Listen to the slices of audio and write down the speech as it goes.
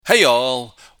Hey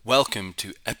y'all, welcome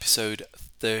to episode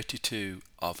 32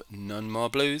 of None More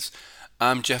Blues.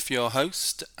 I'm Jeff, your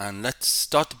host, and let's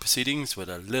start the proceedings with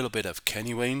a little bit of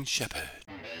Kenny Wayne Shepherd.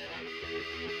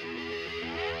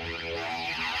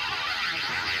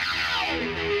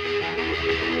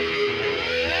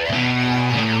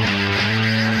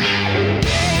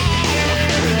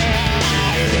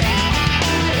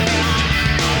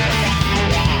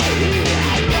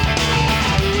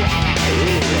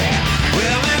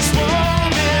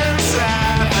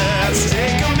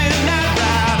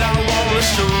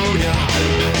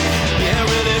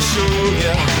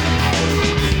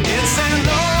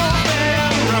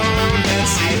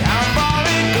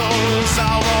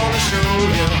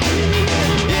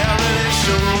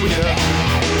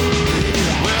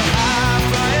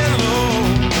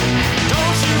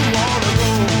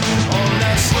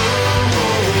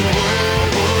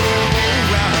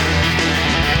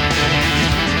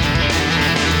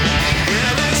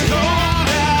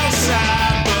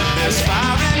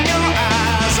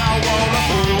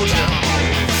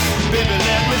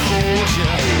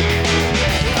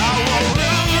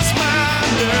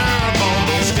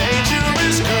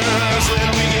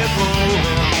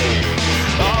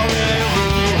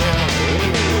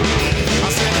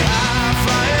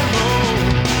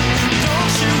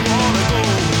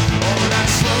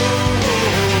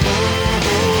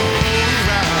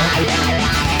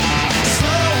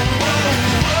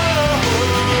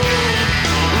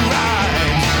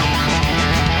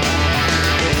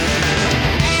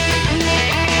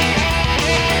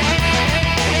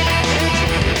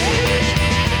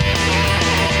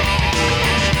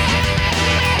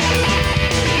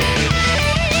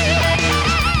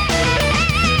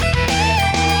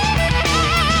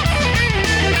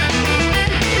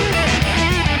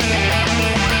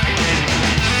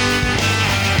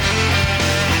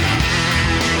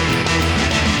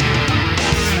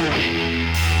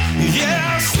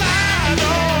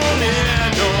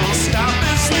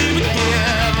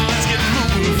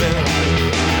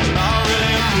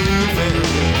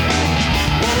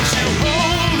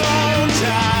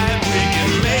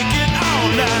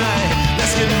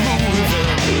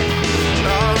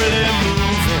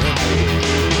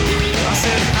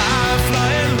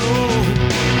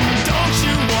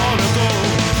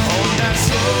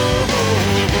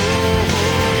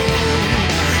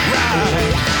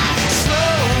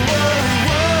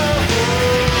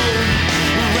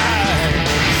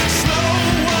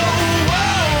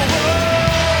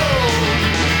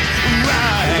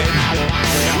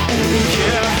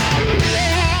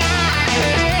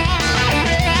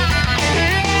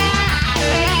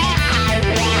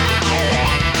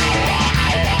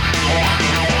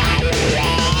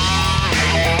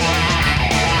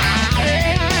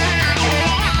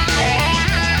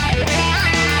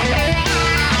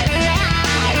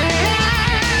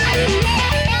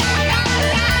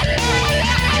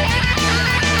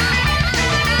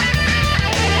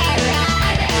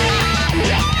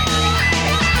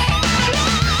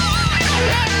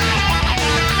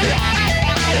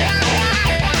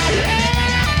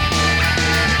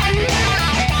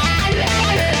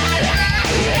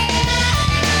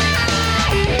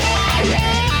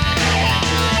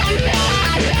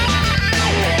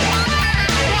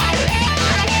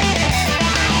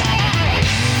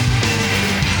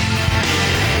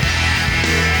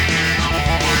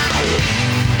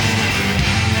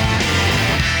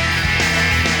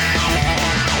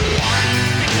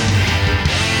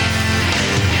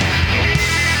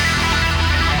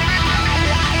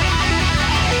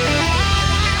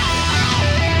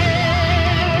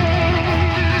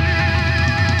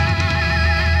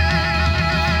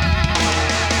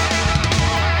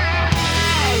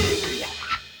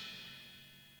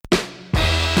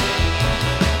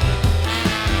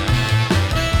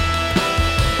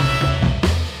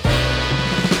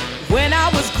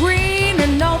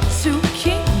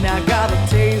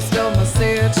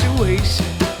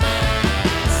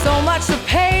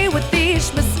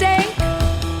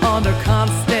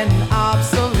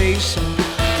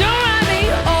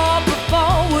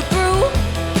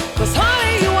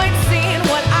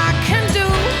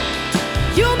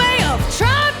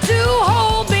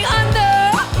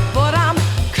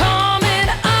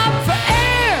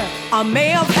 I may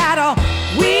have had a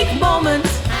weak moment.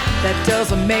 That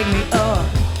doesn't make me a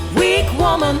weak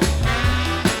woman.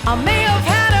 I may have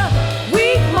had a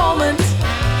weak moment.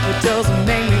 That doesn't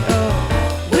make me a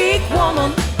weak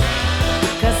woman.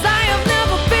 'Cause I have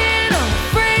never been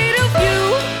afraid of you.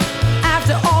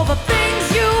 After all the things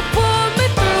you put me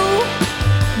through.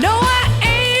 No, I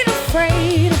ain't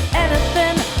afraid of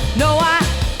anything. No, I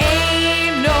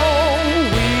ain't no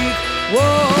weak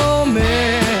woman.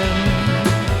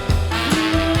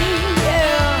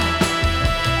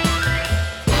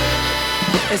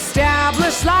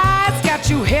 slides got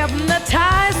you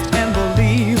hypnotized and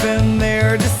believe in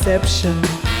their deception.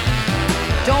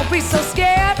 Don't be so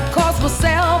scared, cause we're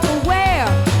self-aware.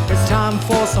 It's time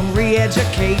for some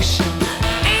re-education.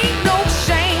 Ain't no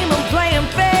shame in playing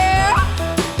fair.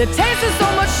 The taste is so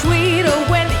much sweeter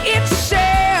when it's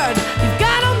shared. You've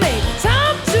gotta make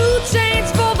time to change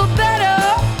for the better,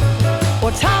 or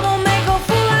time will make a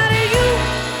fool out of you.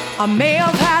 I may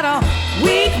have had a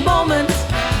weak moment,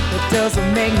 it doesn't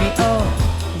make me a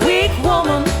weak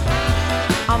woman.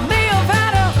 I may have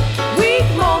had a weak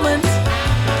moment,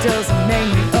 it doesn't make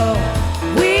me a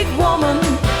weak woman.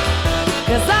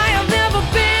 'Cause I have never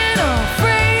been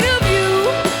afraid of you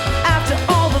after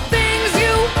all the things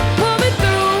you put me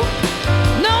through.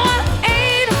 No, I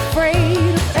ain't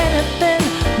afraid of anything.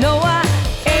 No, I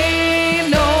ain't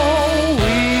no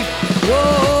weak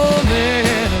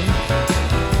woman.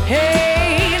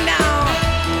 Hey, now.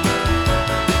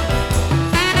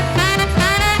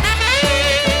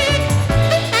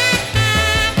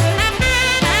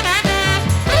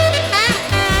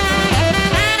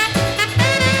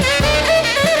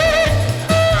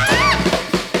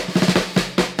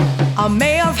 I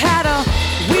may have had a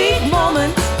weak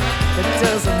moment, it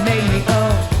doesn't make me a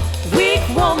weak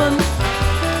woman.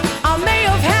 I may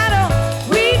have had a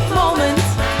weak moment,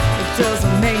 it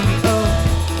doesn't make me a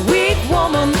weak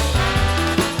woman.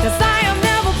 'Cause I have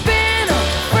never been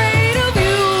afraid of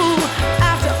you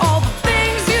after all the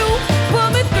things you put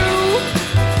me through.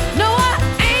 No, I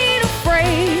ain't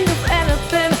afraid of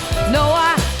anything. No,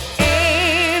 I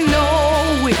ain't no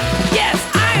weak. Yes,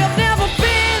 I have never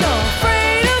been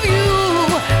afraid of you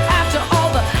after all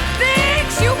the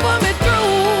things you put me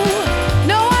through.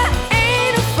 No, I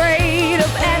ain't afraid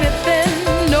of anything.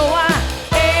 No, I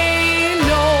ain't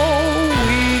no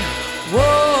weak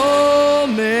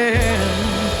woman.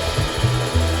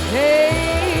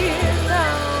 Hey,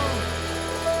 now.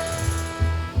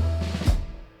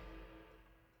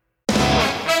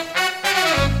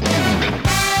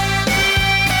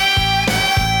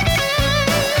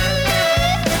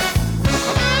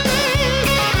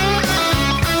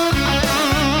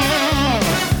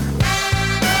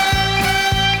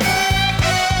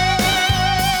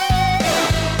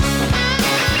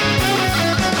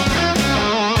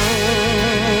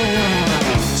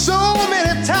 So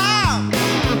many times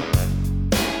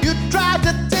you tried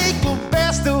to take the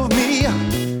best of me.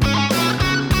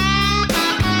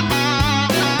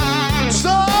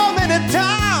 So many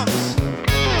times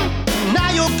now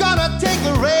you're gonna take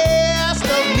the rest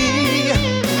of me.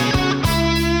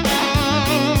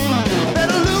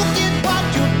 Better look at what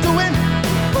you're doing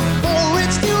before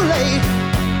it's too late.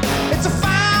 It's a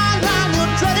fine line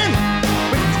you're treading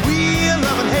between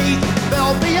love and hate.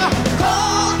 There'll be a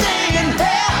cold day in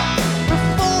hell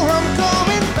before I'm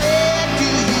coming back to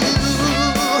you.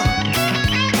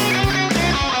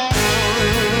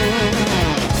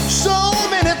 So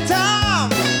many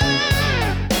times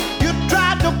you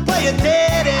tried to play a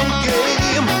dead end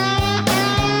game.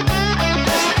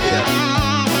 Yeah.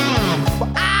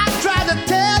 Well, I tried to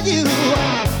tell you,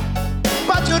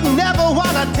 but you'd never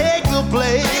wanna take the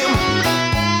blame.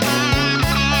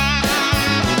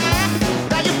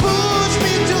 Now you push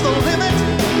me to the limit,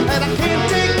 and I can't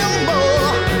take no more.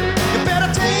 You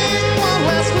better take one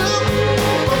last look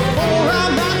before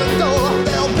I'm out the door.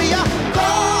 There'll be a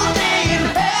cold day in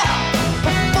hell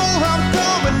before I'm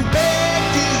coming back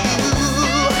to you.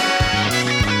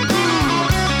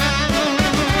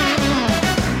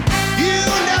 You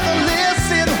never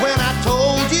listened when I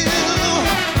told you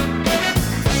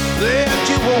that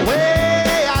you were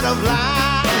way out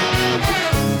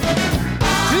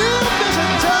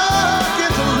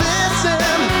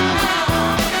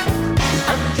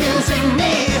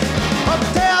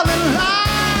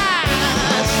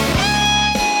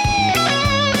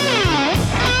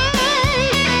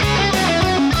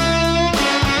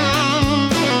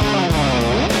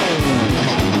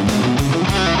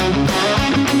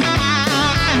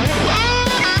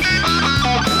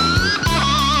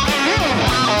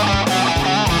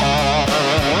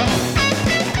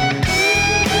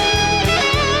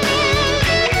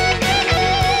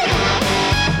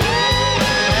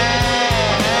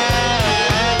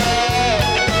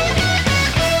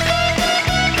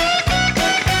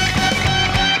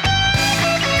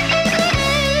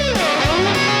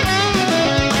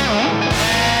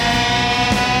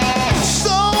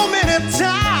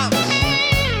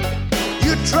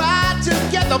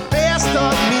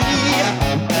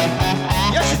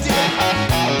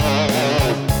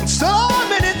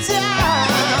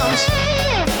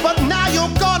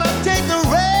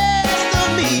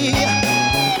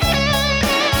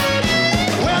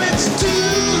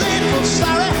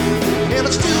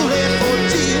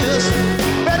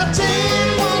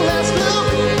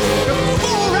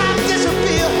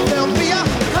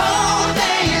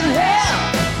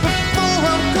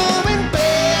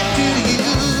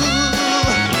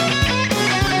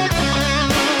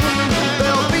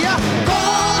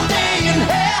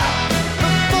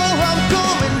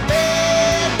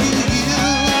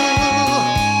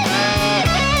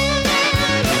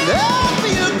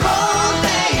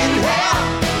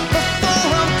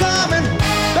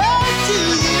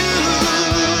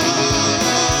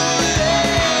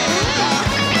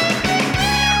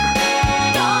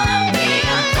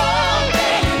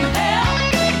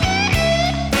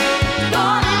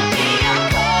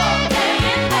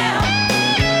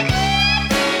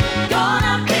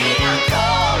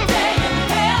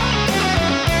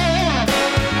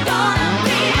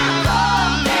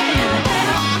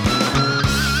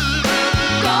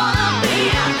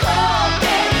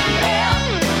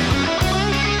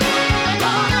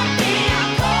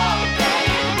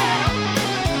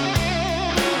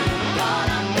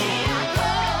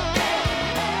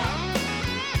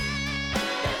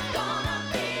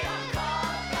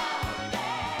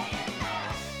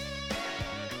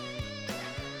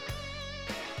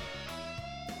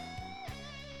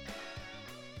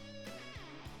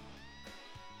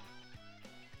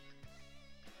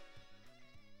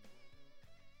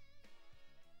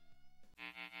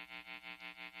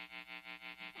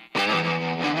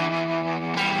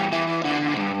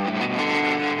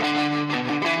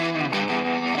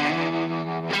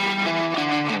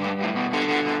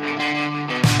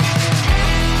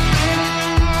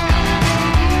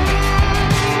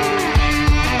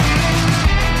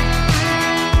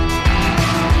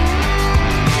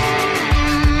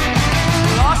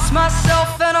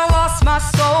I lost my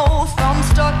soul, thumb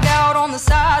stuck out on the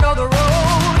side of the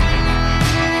road.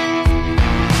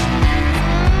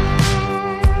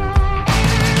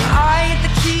 I hit the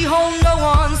keyhole, no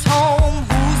one's home.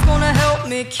 Who's gonna help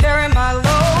me carry my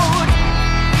load?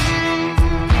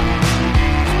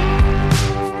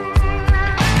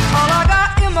 All I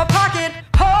got in my pocket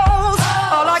holes,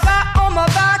 all I got on my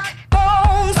back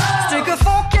bones. Stick a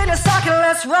fork in a socket,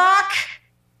 let's rock.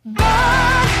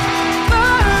 Burn,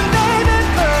 burn, baby,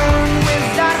 burn with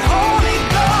that Holy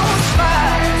Ghost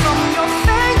fire. From your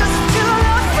fingers to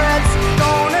the frets,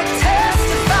 gonna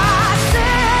testify.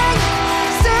 Sing,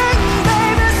 sing,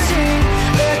 baby, sing.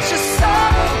 Let your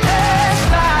soul pass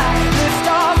by. Lift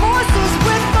our voices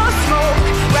with the smoke,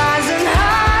 rising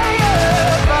higher.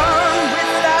 Burn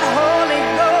with that Holy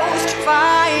Ghost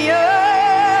fire.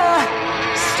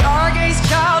 Stargaze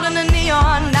child in the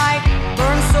neon night,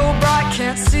 burn so bright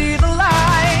can't see the light.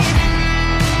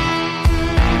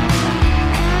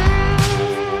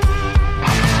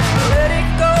 Let it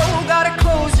go, gotta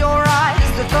close your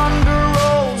eyes. The thunder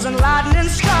rolls and lightning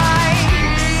strikes.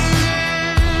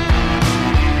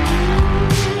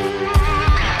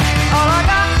 All I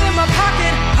got in my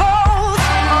pocket holes,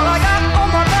 all I got on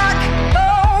my back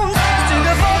bones. Stick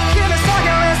a fork in a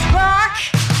socket, let's rock.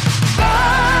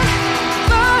 Burn,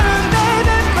 burn,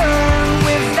 baby, burn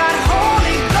with that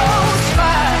Holy Ghost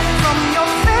fire. From your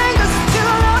fingers to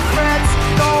the frets,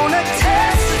 gonna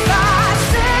testify.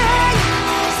 Sing,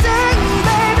 sing,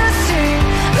 baby, sing.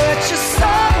 Let your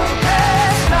soul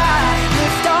pass by.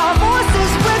 Lift our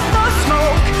voices with the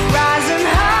smoke, rising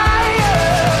higher.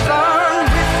 Burn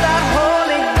with that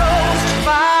Holy Ghost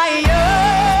fire.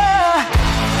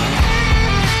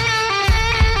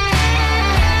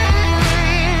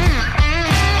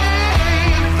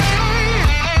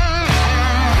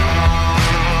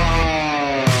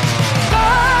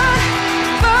 Burn,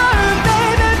 burn,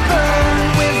 baby, burn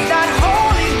with that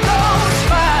Holy Ghost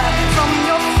fire. From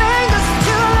your fingers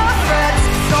to the frets,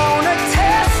 gonna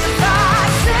testify.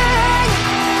 Sing,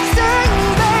 sing,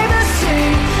 baby,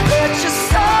 sing. Let your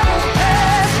soul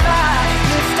pass by.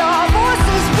 Lift our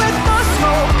voices with the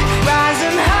smoke,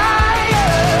 rising higher.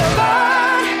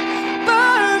 Burn,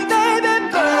 burn, baby,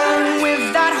 burn with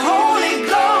that Holy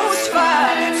Ghost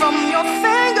fire. From your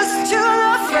fingers to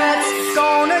the frets,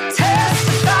 gonna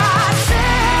testify.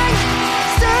 Sing,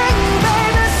 sing,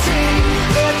 baby, sing.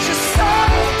 Let your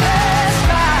soul pass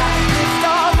by. Lift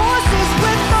our voices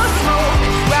with the smoke,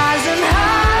 rising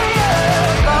higher.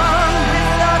 Burn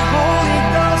with that Holy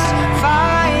Ghost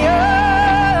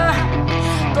fire.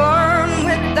 Burn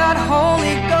with that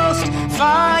Holy Ghost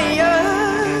fire.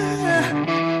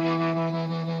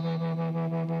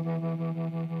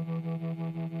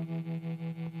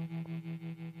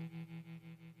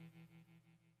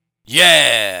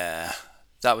 Yeah,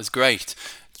 that was great.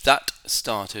 That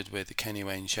started with Kenny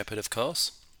Wayne Shepherd, of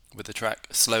course, with the track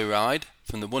Slow Ride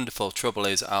from the wonderful Trouble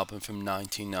Is album from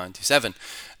 1997.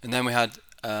 And then we had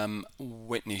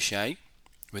Whitney Shea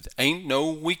with Ain't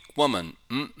No Weak Woman.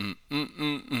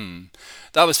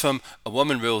 That was from A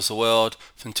Woman Rules the World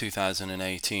from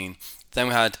 2018. Then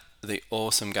we had the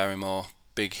awesome Gary Moore,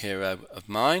 Big Hero of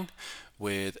Mine,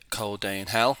 with Cold Day in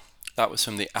Hell. That was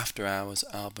from the After Hours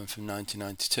album from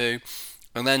 1992.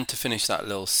 And then to finish that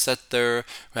little set there,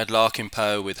 we had Larkin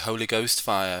Poe with Holy Ghost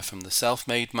Fire from the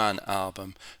Self-Made Man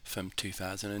album from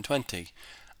 2020.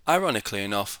 Ironically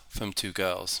enough, from two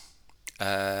girls.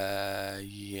 Yeah,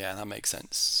 that makes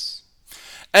sense.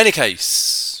 Any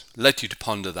case, let you to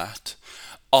ponder that.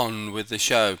 On with the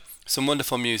show. Some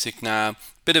wonderful music now.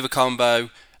 Bit of a combo.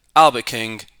 Albert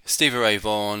King, Stevie Ray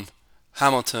Vaughan,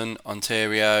 Hamilton,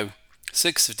 Ontario,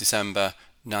 6th of December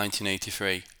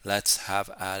 1983. Let's have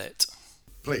at it.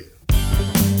 Play.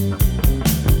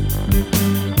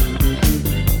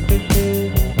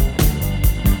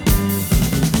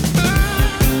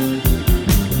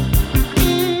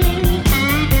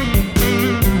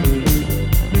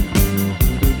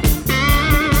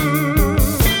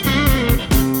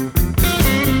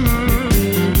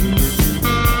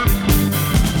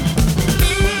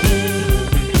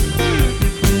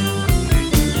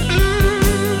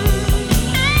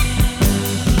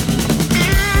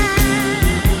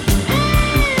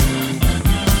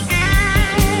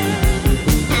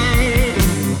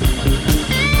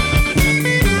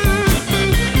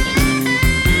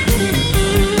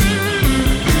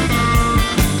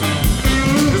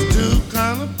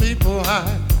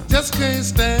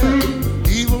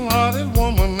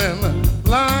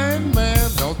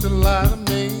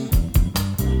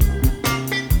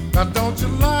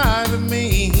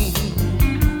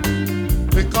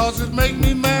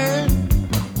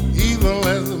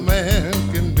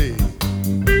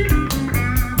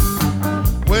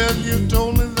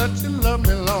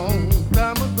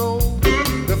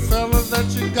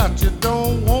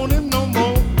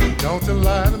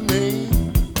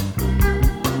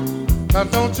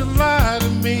 don't you lie to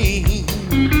me,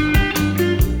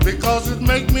 because it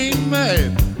make me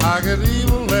mad. I get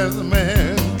evil as a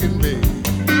man can be.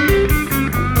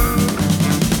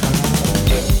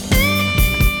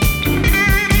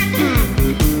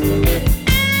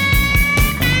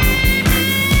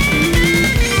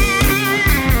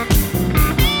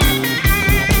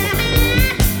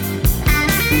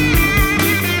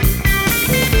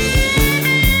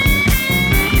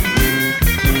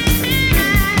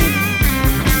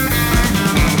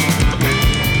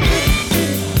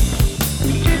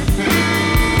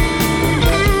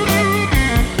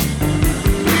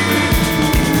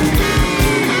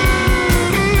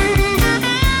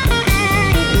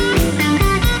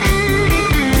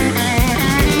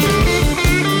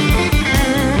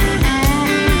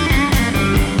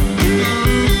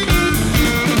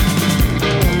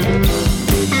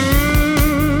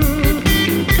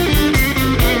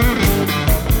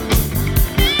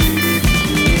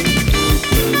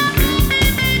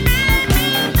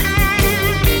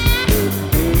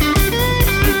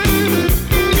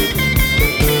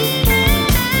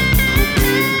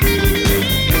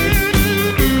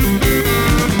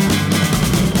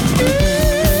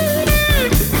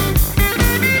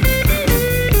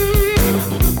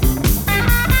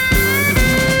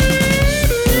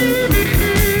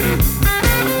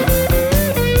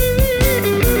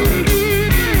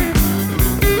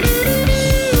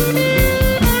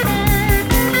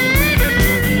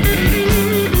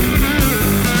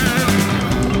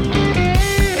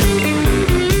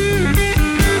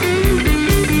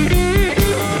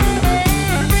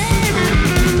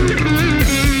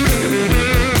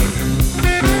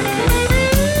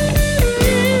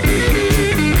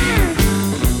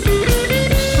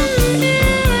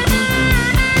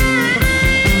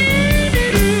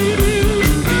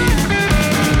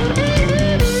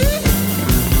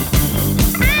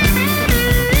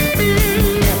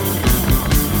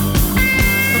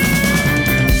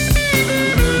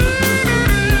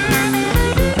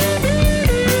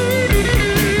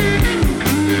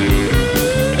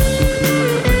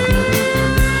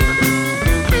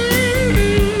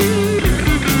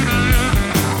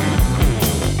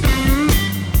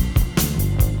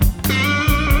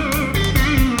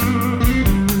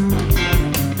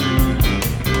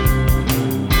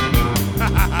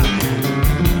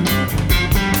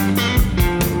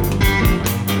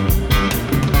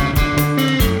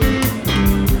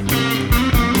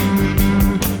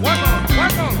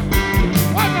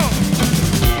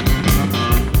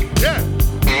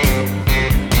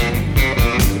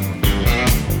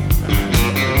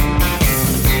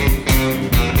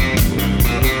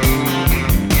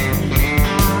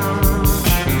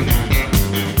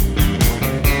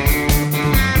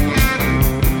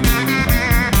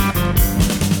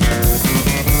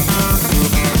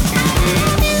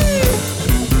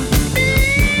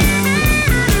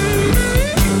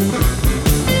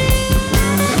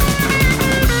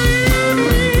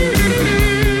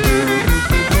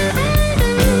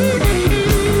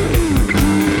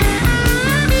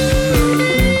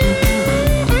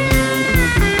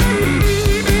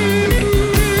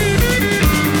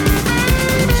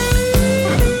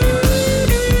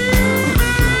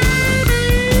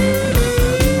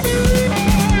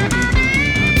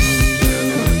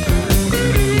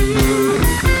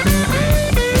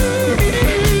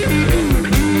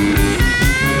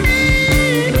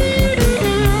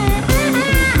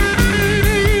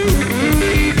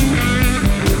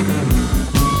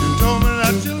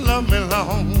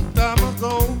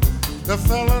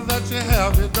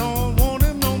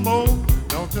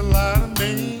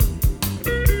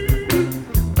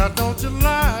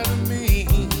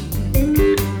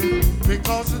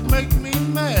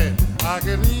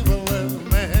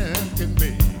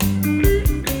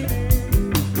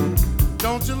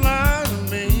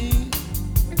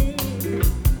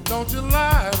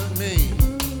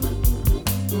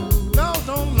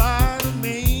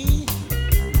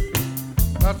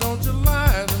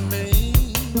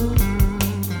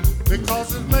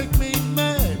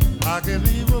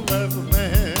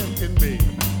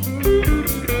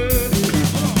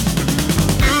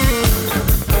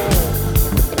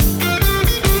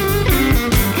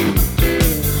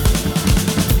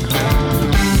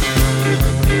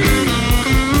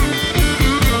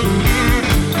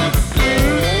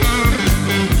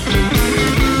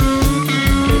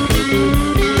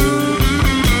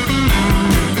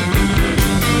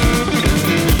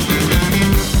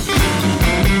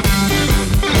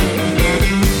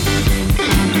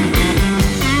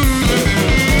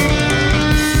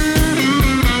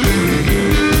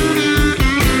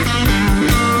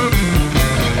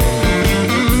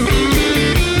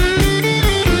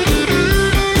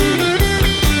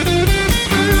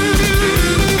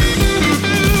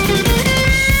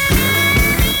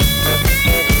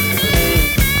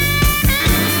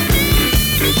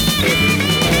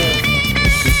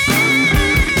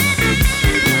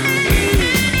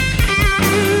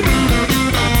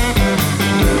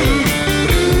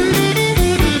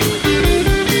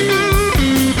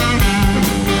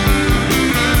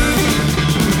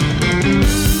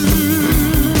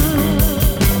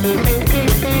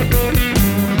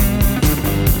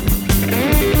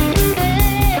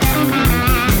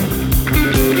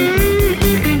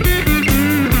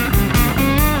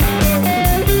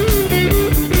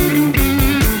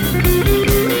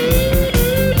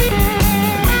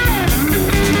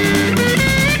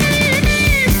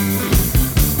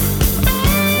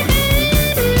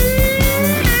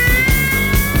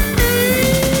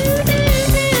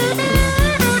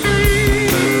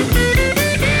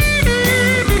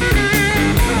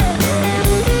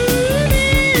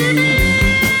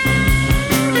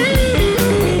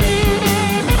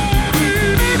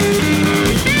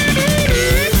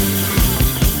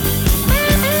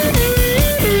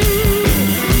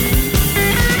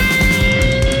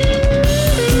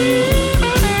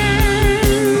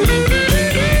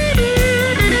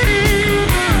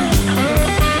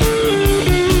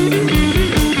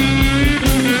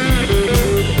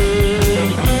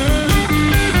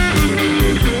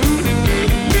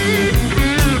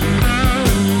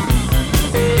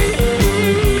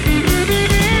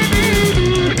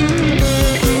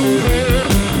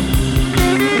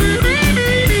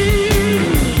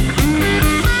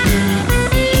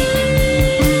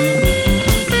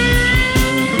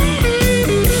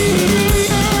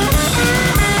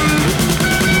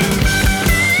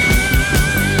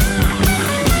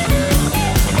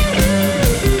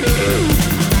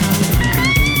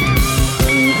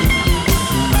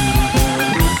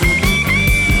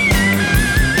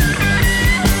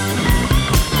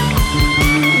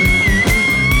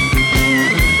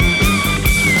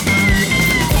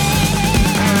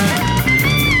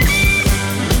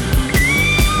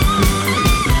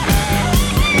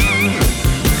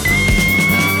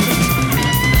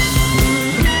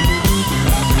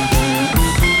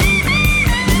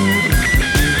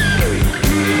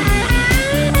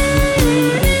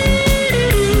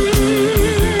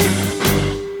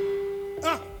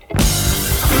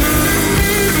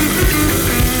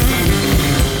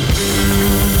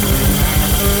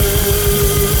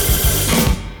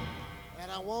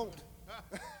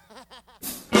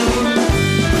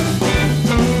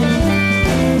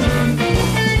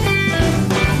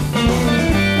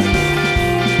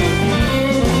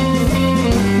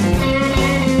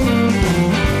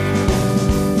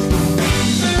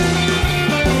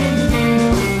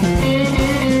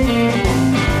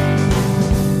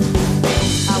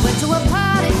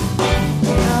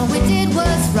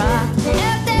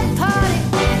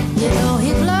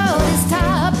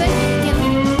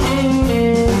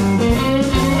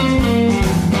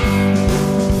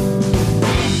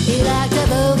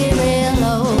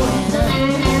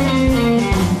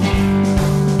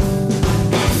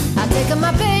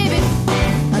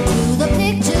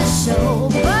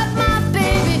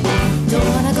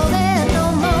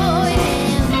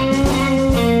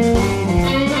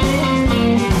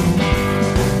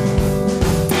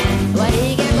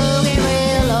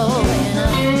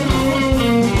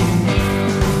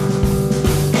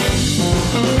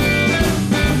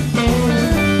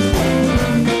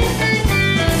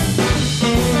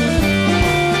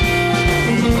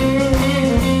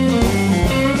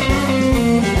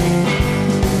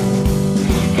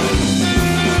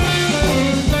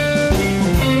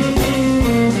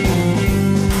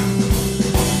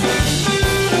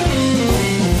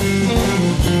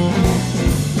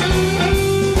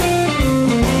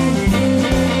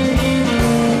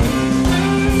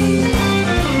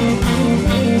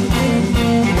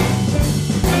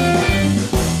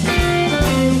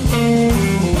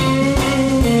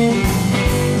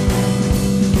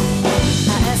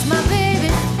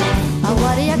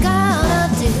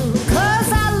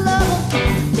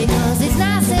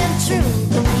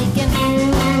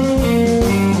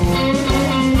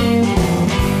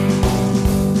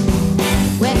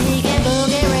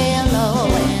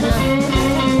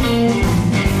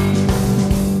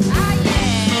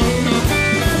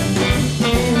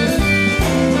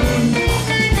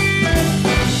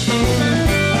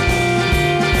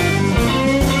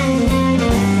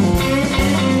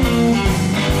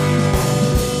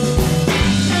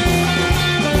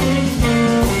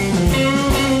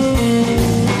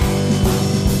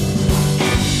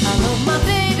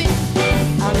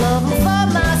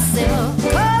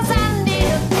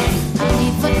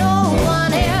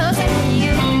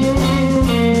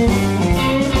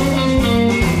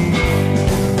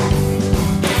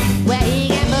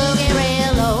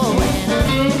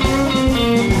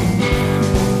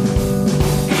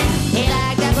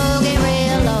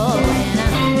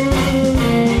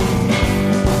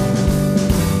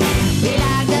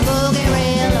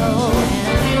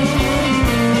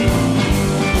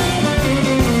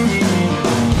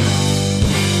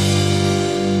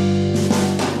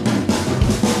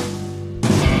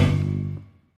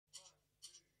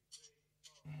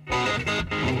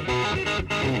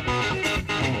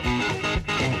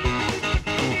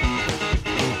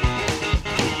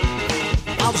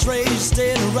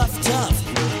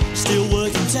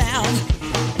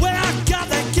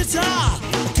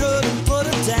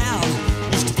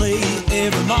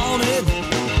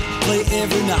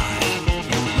 every night.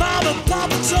 Mama,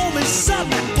 Papa told me, son,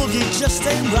 that boogie just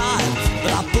ain't right,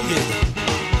 but I boogied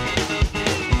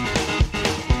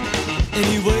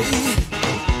anyway.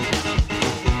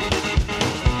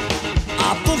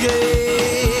 I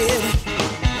boogied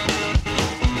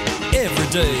every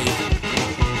day.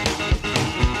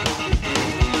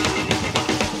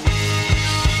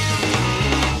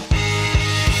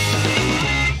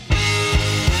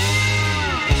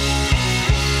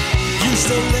 Used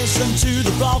to listen to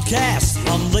the broadcast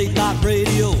on late night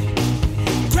radio.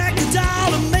 Crack a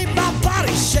dial and make my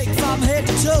body shake from head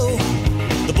to toe.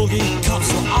 The boogie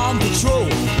cops were on patrol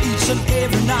each and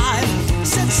every night.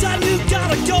 Said, son, you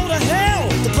gotta go to hell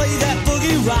to play that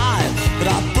boogie right. But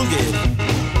I boogied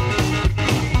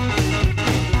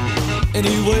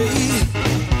anyway.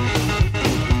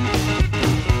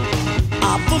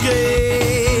 I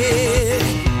boogied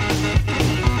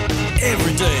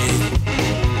every day.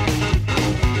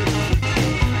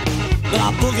 But I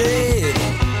boogied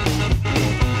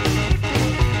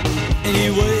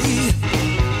anyway.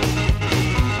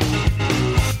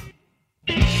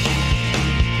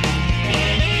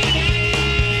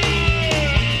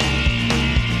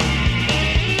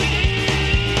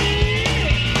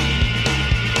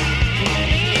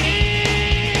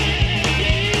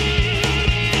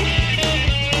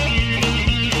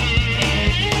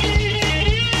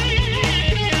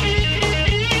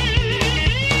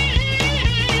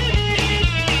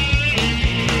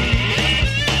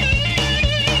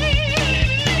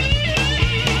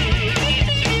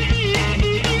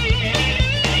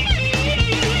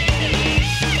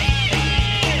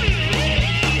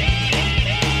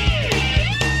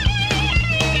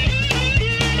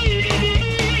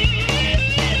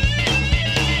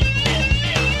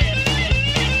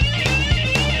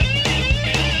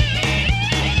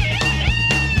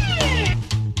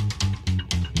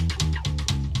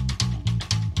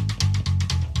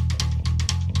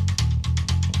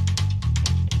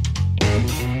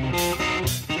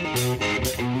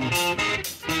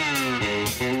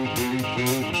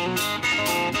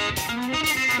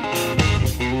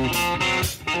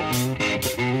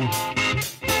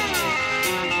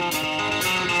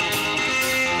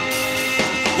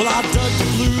 Well, I dug the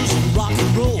blues and rock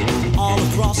and roll all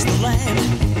across the land.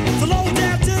 The low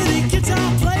down dirty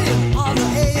guitar playing on the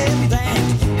AM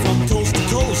band. From coast to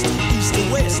coast, east to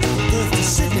west, Perth to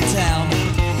Sydney town.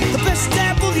 The best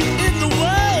damn boogie in the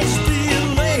world's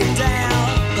being laid down.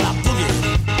 But I boogie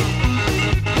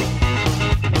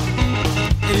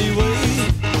anyway.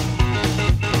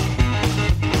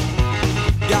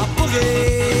 Yeah, I boogie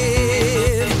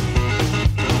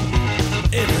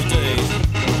every day.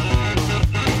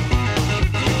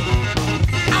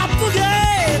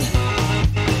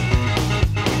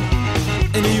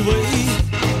 Anyway,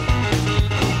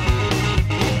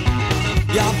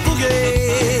 yeah, I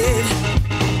boogied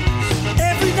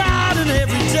every night and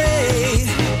every day.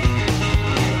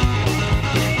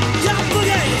 Yeah, I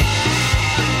boogied.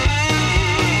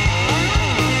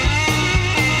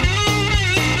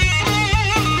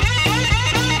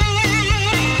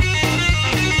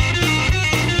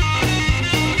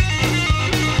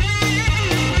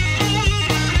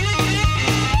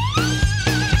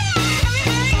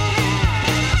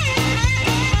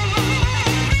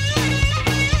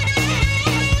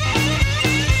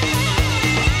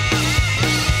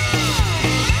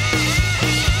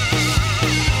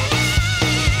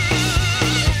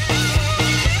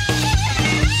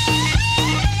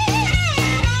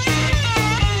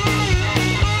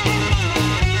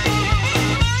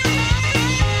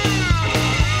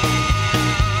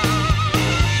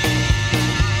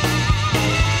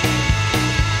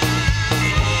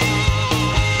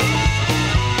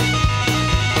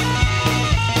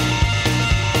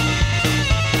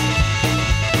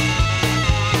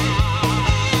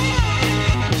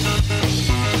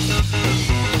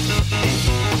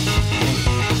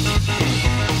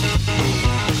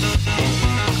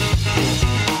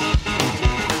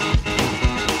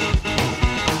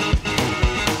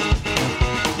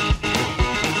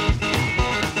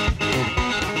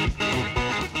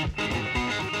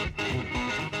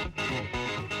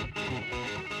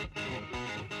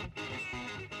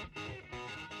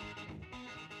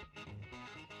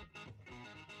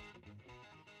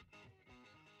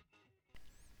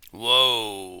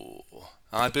 Whoa,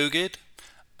 I boogied?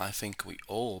 I think we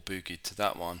all boogied to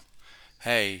that one.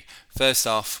 Hey, first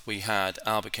off we had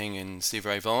Albert King and Stevie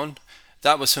Ray Vaughan.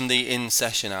 That was from the In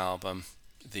Session album,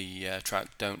 the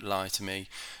track Don't Lie to Me.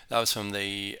 That was from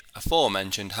the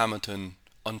aforementioned Hamilton,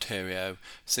 Ontario,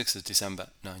 6th of December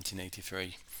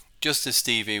 1983. just as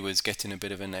Stevie was getting a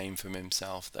bit of a name from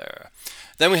himself there.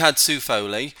 Then we had Sue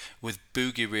Foley with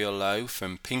Boogie Real Low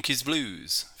from Pinky's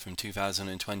Blues from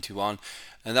 2021.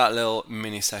 And that little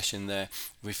mini session there,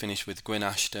 we finished with Gwyn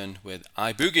Ashton with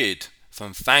I Boogied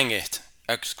from Fang It!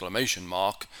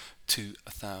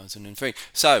 2003.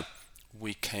 So,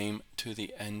 we came to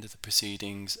the end of the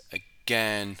proceedings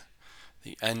again.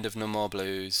 The end of No More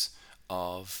Blues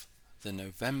of the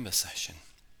November session.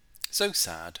 So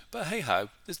sad, but hey ho,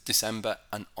 there's December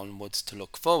and onwards to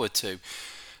look forward to.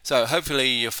 So hopefully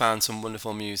you've found some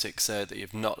wonderful music that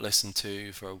you've not listened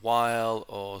to for a while,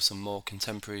 or some more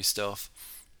contemporary stuff.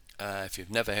 If you've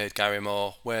never heard Gary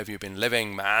Moore, where have you been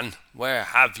living, man? Where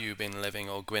have you been living?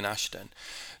 Or Gwyn Ashton.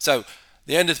 So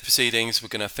the end of the proceedings, we're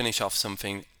going to finish off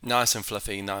something nice and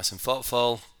fluffy, nice and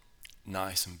thoughtful,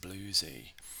 nice and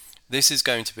bluesy. This is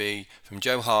going to be from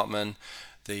Joe Hartman,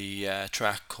 the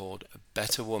track called A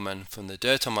Better Woman from the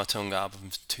Dirt on My Tongue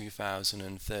album from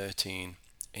 2013.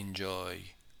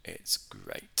 Enjoy, it's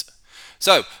great.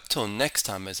 So, till next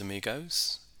time, mes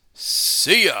amigos,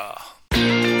 see ya!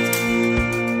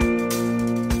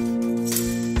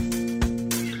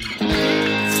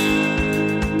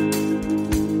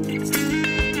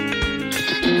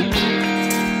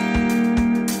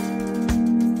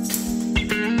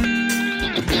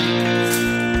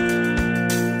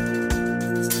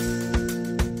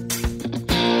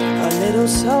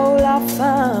 Soul I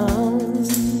found,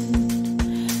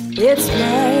 it's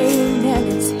light and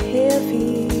it's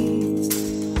heavy.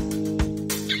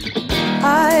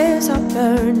 Eyes are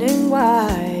burning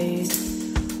wide,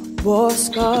 war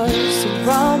scars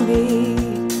around me.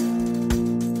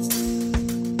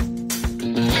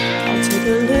 I'll take a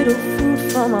little food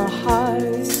from my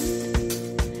heart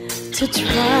to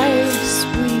try a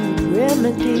sweet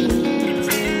remedy.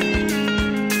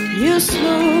 You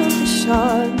slew the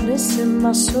sharpness in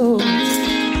my soul,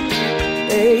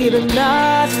 baby,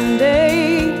 night and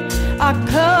day I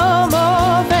come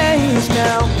of age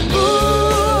now.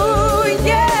 Ooh,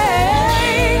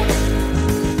 yeah,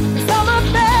 I'm a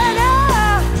better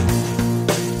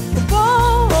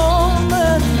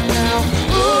woman now.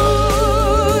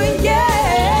 Ooh,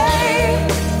 yeah,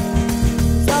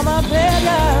 I'm a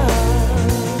better.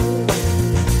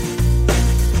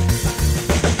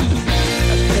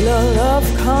 Love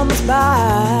comes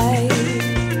by,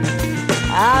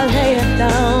 I lay it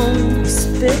down,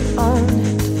 spit on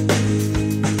it.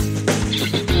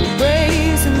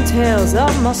 Brazen tales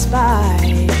of my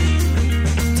spine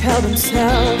tell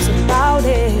themselves about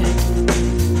it.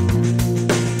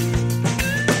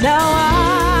 Now